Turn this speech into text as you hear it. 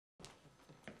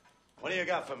What do you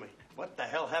got for me? What the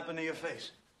hell happened to your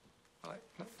face?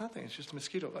 Nothing. It's just a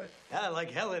mosquito bite. Yeah,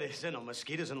 like hell it is. There are no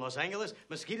mosquitoes in Los Angeles.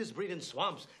 Mosquitoes breed in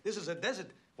swamps. This is a desert.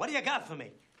 What do you got for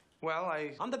me? Well,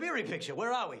 On the Beery picture,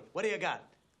 where are we? What do you got?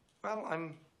 Well,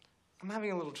 I'm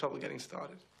having a little trouble getting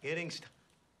started.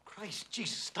 Christ,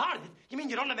 Jesus, started? You mean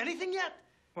you don't have anything yet?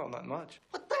 Well, not much.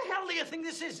 What the hell do you think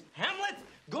this is? Hamlet?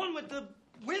 Going with the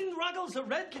wind ruggles, the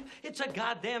red... It's a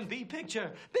goddamn B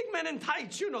picture. Big men in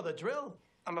tights, you know the drill.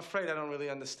 I'm afraid I don't really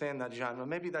understand that genre.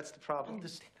 Maybe that's the problem.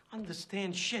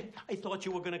 Understand shit. I thought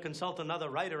you were going to consult another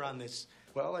writer on this.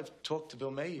 Well, I've talked to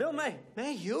Bill Mayhew. Bill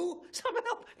Mayhew? Some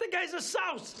help. The guy's a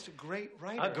souse. He's a great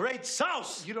writer. A great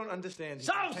souse. You don't understand. He's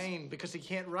Souse! in pain because he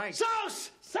can't write.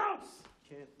 Souse! Souse!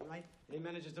 Can't write. He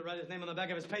manages to write his name on the back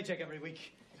of his paycheck every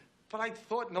week. But I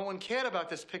thought no one cared about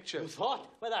this picture. You thought?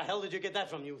 Where the hell did you get that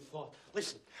from, you thought?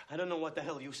 Listen, I don't know what the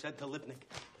hell you said to Lipnick,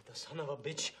 but the son of a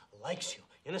bitch likes you.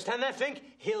 You understand that, Fink?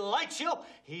 He likes you.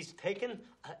 He's taken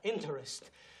an interest.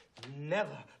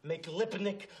 Never make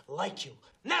Lipnick like you.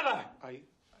 Never! I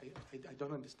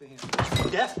don't understand.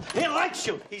 Deaf? He likes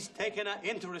you. He's taken an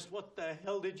interest. What the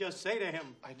hell did you say to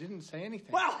him? I didn't say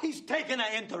anything. Well, he's taken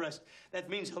an interest. That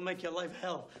means he'll make your life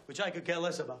hell, which I could care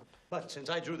less about. But since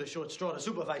I drew the short straw to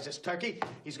supervise this turkey,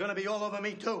 he's gonna be all over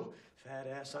me, too. Fat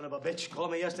ass son of a bitch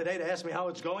called me yesterday to ask me how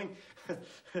it's going.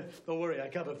 Don't worry, I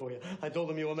covered for you. I told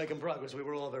him you were making progress. We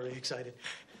were all very excited.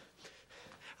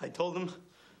 I told him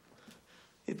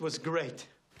it was great.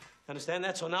 Understand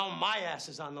that? So now my ass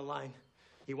is on the line.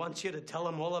 He wants you to tell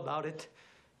him all about it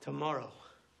tomorrow.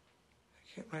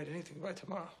 I can't write anything by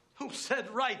tomorrow. Who said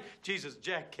right? Jesus,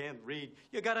 Jack can't read.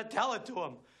 You gotta tell it to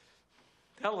him.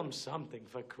 Tell him something,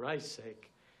 for Christ's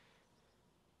sake.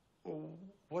 Well,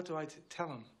 what do I tell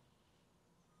him?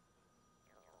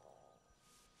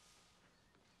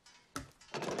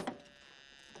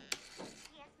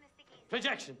 Yes, Mr. Geisler.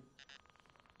 Projection.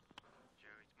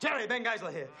 Jerry, Ben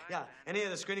Geisler here. Yeah, any of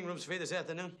the screening rooms free this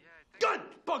afternoon? Good!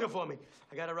 Book it for me.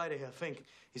 I got a writer here, Fink.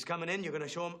 He's coming in. You're gonna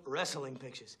show him wrestling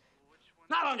pictures.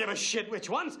 I don't give a shit which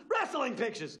ones. Wrestling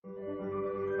pictures.